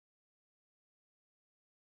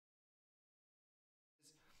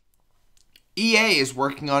EA is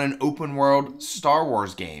working on an open world Star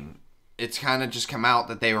Wars game. It's kind of just come out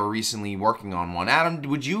that they were recently working on one. Adam,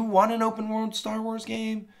 would you want an open world Star Wars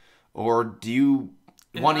game? Or do you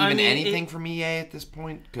want anything from EA at this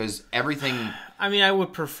point? Because everything... I mean, I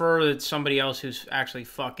would prefer that somebody else who's actually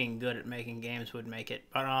fucking good at making games would make it.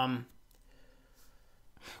 But,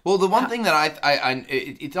 Well, the one thing that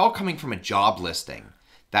it's all coming from a job listing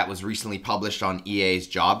that was recently published on EA's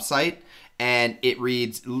job site. And it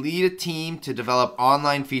reads, lead a team to develop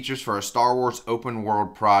online features for a Star Wars open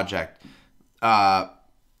world project. That's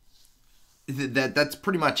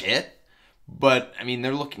pretty much it. But, I mean,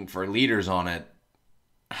 they're looking for leaders on it.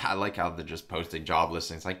 I like how they're just posting job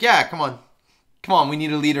listings. Like, yeah, come on. Come on, we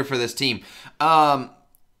need a leader for this team. And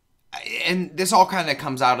this all kind of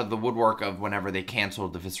comes out of the woodwork of whenever they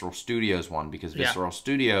canceled the Visceral Studios one. Because Visceral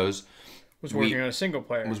Studios... was working on a single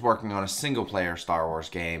player. Was working on a single player Star Wars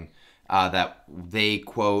game. That they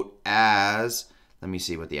quote as, let me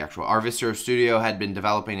see what the actual, our Visceral Studio had been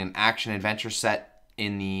developing an action-adventure set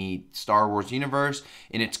in the Star Wars universe.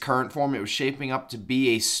 In its current form, it was shaping up to be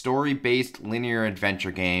a story-based linear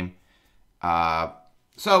adventure game.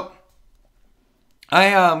 So,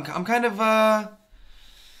 I'm kind of, I'm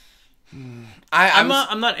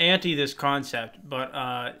not anti this concept,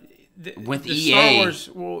 but with the EA, Star Wars,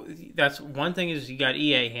 well, that's one thing is you got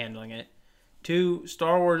EA handling it. Two,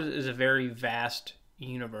 Star Wars is a very vast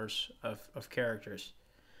universe of characters.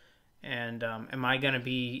 And am I going to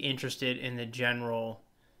be interested in the general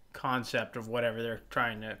concept of whatever they're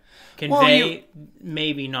trying to convey?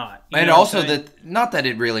 Maybe not. And also, that not that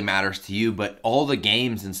it really matters to you, but all the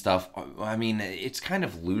games and stuff, I mean, it's kind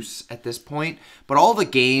of loose at this point. But all the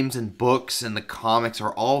games and books and the comics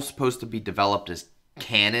are all supposed to be developed as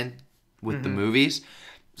canon with the movies.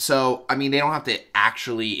 So, I mean, they don't have to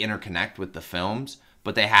actually interconnect with the films,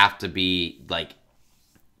 but they have to be, like,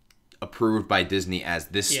 approved by Disney as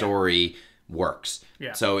this story works.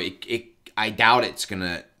 Yeah. So, I doubt it's going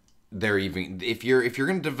to... if you're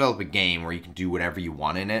going to develop a game where you can do whatever you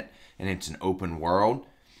want in it, and it's an open world,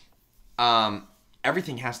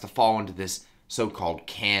 everything has to fall into this so-called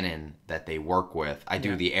canon that they work with. I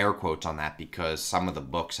do the air quotes on that because some of the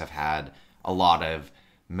books have had a lot of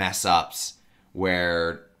mess-ups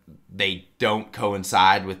where they don't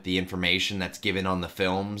coincide with the information that's given on the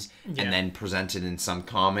films and then presented in some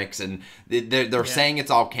comics, and they're saying it's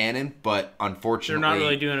all canon, but unfortunately they're not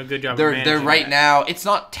really doing a good job. They're right now. It's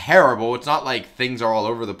not terrible. It's not like things are all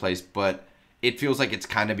over the place, but it feels like it's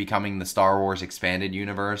kind of becoming the Star Wars expanded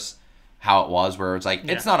universe, how it was, where it's like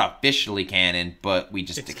it's not officially canon, but we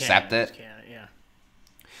just accept it. It's canon, yeah.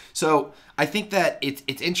 So I think that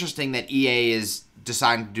it's interesting that EA is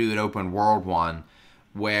deciding to do an open world one,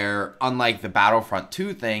 where unlike the Battlefront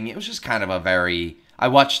 2 thing, it was just kind of a very... I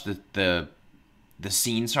watched the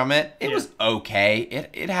scenes from it. It was okay.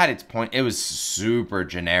 It had its point. It was super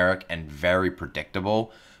generic and very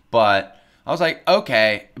predictable, but I was like,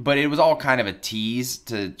 okay. But it was all kind of a tease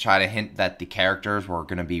to try to hint that the characters were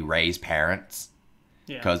going to be Rey's parents.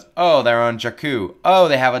 Because, they're on Jakku. Oh,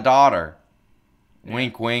 they have a daughter.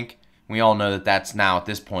 Wink, wink. We all know that that's now, at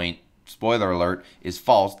this point, spoiler alert, is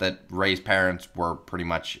false, that Rey's parents were pretty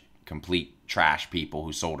much complete trash people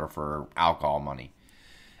who sold her for alcohol money.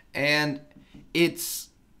 And it's...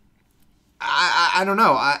 I don't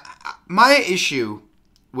know. My issue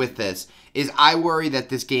with this is I worry that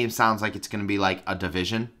this game sounds like it's going to be like a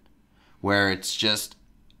Division, where it's just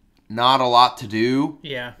not a lot to do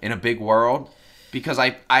in a big world. Because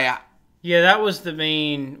Yeah, that was the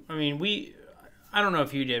main... I mean, I don't know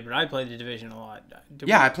if you did, but I played the Division a lot.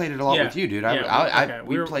 I played it a lot with you, dude.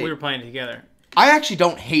 We were playing it together. I actually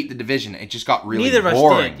don't hate the Division. It just got really boring. Neither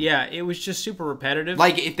of us did. Yeah, it was just super repetitive.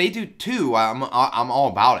 Like, if they do 2, I'm all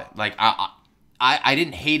about it. Like, I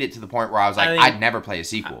didn't hate it to the point where I was like, I'd never play a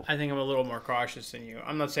sequel. I think I'm a little more cautious than you.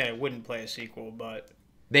 I'm not saying I wouldn't play a sequel, but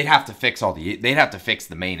they'd have to fix they'd have to fix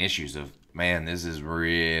the main issues of, man, this is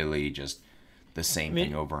really just the same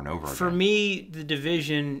thing over and over again. For me, the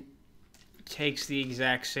Division takes the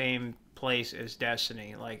exact same place as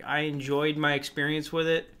Destiny. Like, I enjoyed my experience with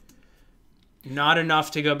it. Not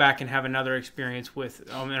enough to go back and have another experience with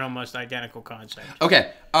an almost identical concept.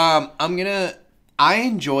 Okay, I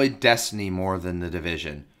enjoyed Destiny more than the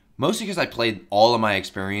Division. Mostly because I played all of my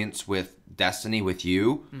experience with Destiny with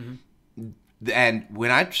you. And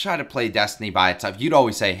when I try to play Destiny by itself, you'd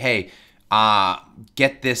always say, hey,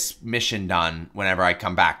 get this mission done whenever I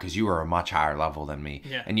come back, because you were a much higher level than me.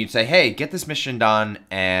 Yeah. And you'd say, hey, get this mission done,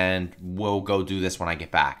 and we'll go do this when I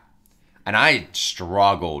get back. And I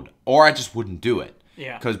struggled, or I just wouldn't do it.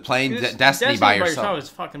 Yeah. Because playing Destiny by yourself is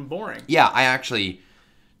fucking boring. Yeah, I actually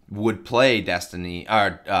would play Destiny,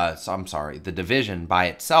 or I'm sorry, The Division by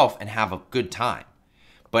itself and have a good time.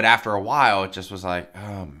 But after a while, it just was like,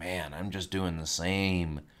 oh man, I'm just doing the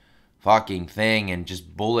same fucking thing and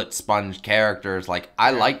just bullet sponge characters. Like,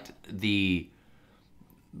 I liked the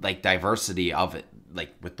diversity of it,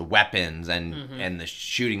 like with the weapons and the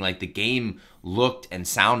shooting. Like, the game looked and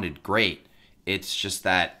sounded great. It's just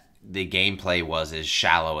that the gameplay was as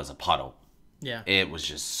shallow as a puddle. Yeah. It was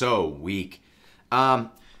just so weak.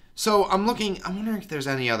 So I'm wondering if there's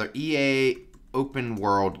any other EA open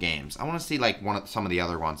world games. I want to see like some of the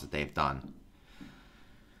other ones that they've done.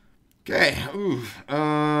 Okay. Ooh.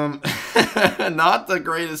 Not the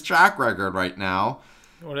greatest track record right now.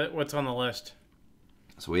 What's on the list?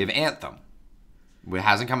 So we have Anthem. It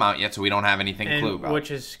hasn't come out yet, so we don't have anything clue about.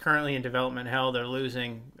 Which is currently in development hell. They're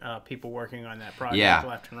losing people working on that project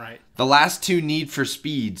left and right. The last two Need for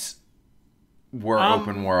Speeds were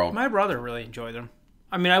open world. My brother really enjoyed them.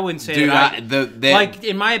 I mean, I wouldn't say like,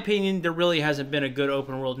 in my opinion, there really hasn't been a good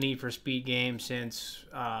open world Need for Speed game since,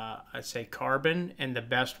 I'd say, Carbon, and the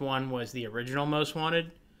best one was the original Most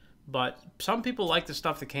Wanted. But some people like the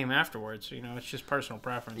stuff that came afterwards. You know, it's just personal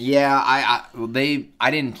preference. Yeah,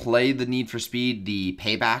 I didn't play the Need for Speed, the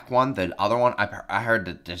Payback one. The other one, I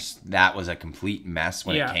heard that was a complete mess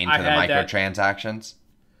when it came to the microtransactions.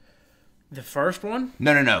 The first one?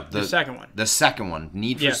 No. The second one. The second one,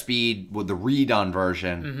 Need for Speed with the redone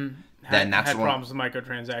version. Mm-hmm. Then that's had the one, problems with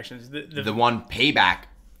microtransactions. The one Payback,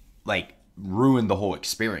 like, ruined the whole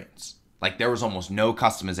experience. Like, there was almost no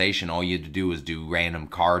customization. All you had to do was do random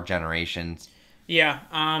car generations. Yeah.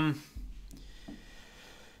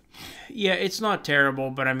 Yeah, it's not terrible,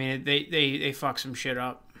 but I mean, they fuck some shit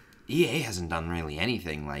up. EA hasn't done really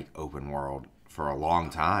anything like open world for a long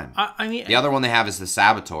time. I mean, the other one they have is the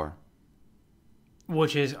Saboteur.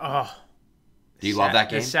 Which is, do you love that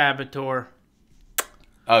game? The Saboteur.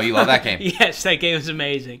 Oh, you love that game? Yes, that game is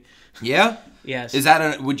amazing. Yeah? Yes.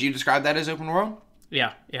 Would you describe that as open world?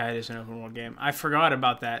 Yeah, it is an open world game. I forgot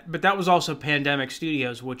about that. But that was also Pandemic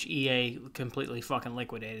Studios, which EA completely fucking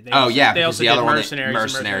liquidated. They also the other did one,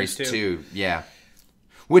 Mercenaries 2. Yeah.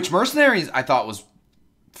 Which Mercenaries I thought was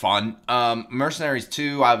fun. Mercenaries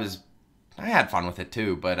 2, I had fun with it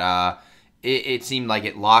too, but it seemed like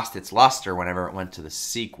it lost its luster whenever it went to the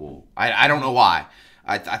sequel. I don't know why.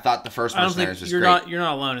 I thought the first Mercenaries was great. You're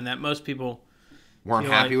not alone in that. Most people weren't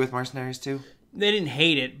happy with Mercenaries 2. They didn't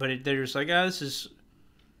hate it, but they're just like, this is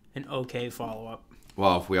an okay follow-up.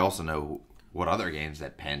 Well, if we also know what other games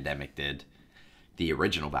that Pandemic did, the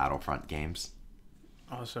original Battlefront games.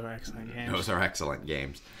 Also excellent games. Those are excellent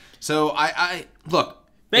games. So, I look.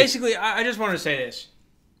 Basically, I just want to say this.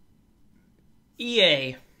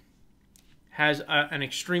 EA has an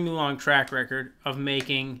extremely long track record of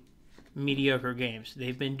making mediocre games.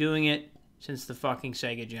 They've been doing it since the fucking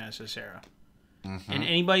Sega Genesis era. Mm-hmm. And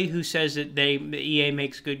anybody who says that EA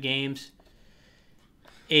makes good games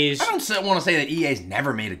is... I don't want to say that EA's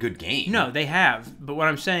never made a good game. No, they have. But what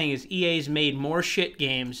I'm saying is EA's made more shit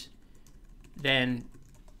games than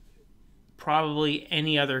probably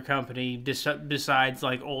any other company besides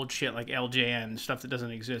like old shit like LJN, stuff that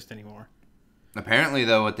doesn't exist anymore. Apparently,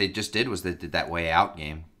 though, what they just did was they did that Way Out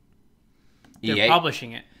game. They're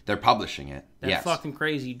publishing it. They're publishing it, That fucking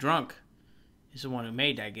crazy drunk is the one who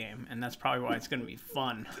made that game, and that's probably why it's going to be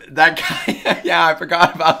fun. That guy, yeah, I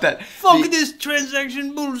forgot about that. Fuck this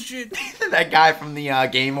transaction bullshit. That guy from the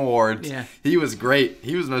Game Awards. Yeah. He was great.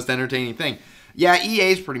 He was the most entertaining thing. Yeah,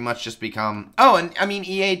 EA's pretty much just become... Oh, and I mean,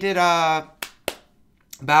 EA did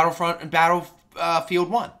Battlefront and Battlefield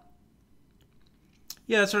 1.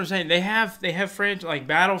 Yeah, that's what I'm saying. They have like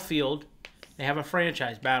Battlefield. They have a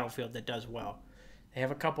franchise, Battlefield, that does well. They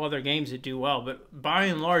have a couple other games that do well, but by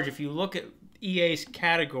and large, if you look at EA's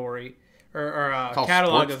category or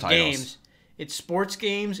catalog of games, it's sports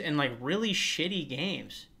games and like really shitty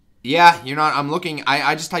games. Yeah, you're not. I'm looking.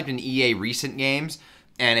 I just typed in EA recent games,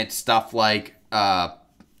 and it's stuff like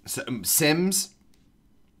Sims,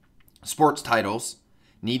 sports titles,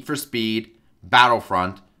 Need for Speed,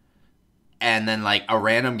 Battlefront, and then like a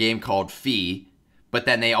random game called Fee. But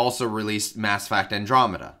then they also released Mass Effect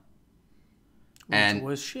Andromeda. Which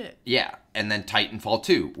was shit. Yeah, and then Titanfall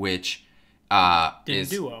 2, which didn't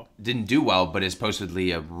do well, but is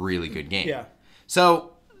supposedly a really good game. Yeah.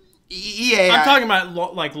 So EA, I'm talking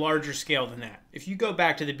about like larger scale than that. If you go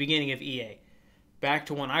back to the beginning of EA, back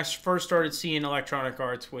to when I first started seeing Electronic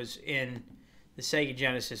Arts was in the Sega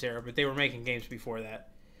Genesis era, but they were making games before that.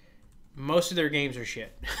 Most of their games are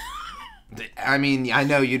shit. I mean, I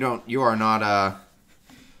know you are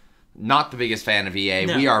not the biggest fan of EA.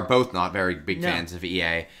 No. We are both not very big fans of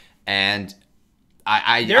EA. And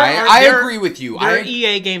I agree with you. There are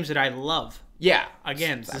EA games that I love. Yeah.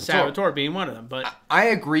 Again, the Saboteur being one of them. But I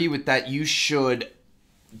agree with that. EA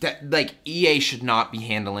should not be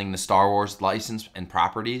handling the Star Wars license and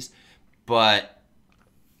properties. But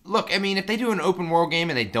look, I mean, if they do an open world game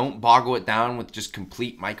and they don't boggle it down with just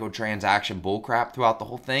complete microtransaction bullcrap throughout the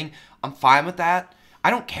whole thing, I'm fine with that. I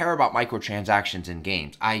don't care about microtransactions in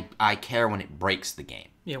games. I care when it breaks the game.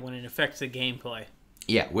 Yeah, when it affects the gameplay.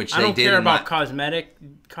 Yeah, which I they don't did. care about cosmetic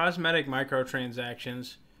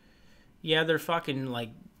microtransactions. Yeah, they're fucking like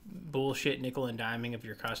bullshit nickel and diming of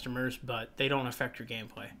your customers, but they don't affect your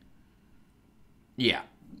gameplay. Yeah,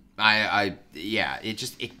 they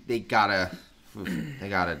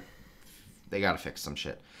gotta fix some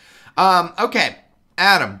shit. Okay,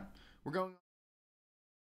 Adam, we're going.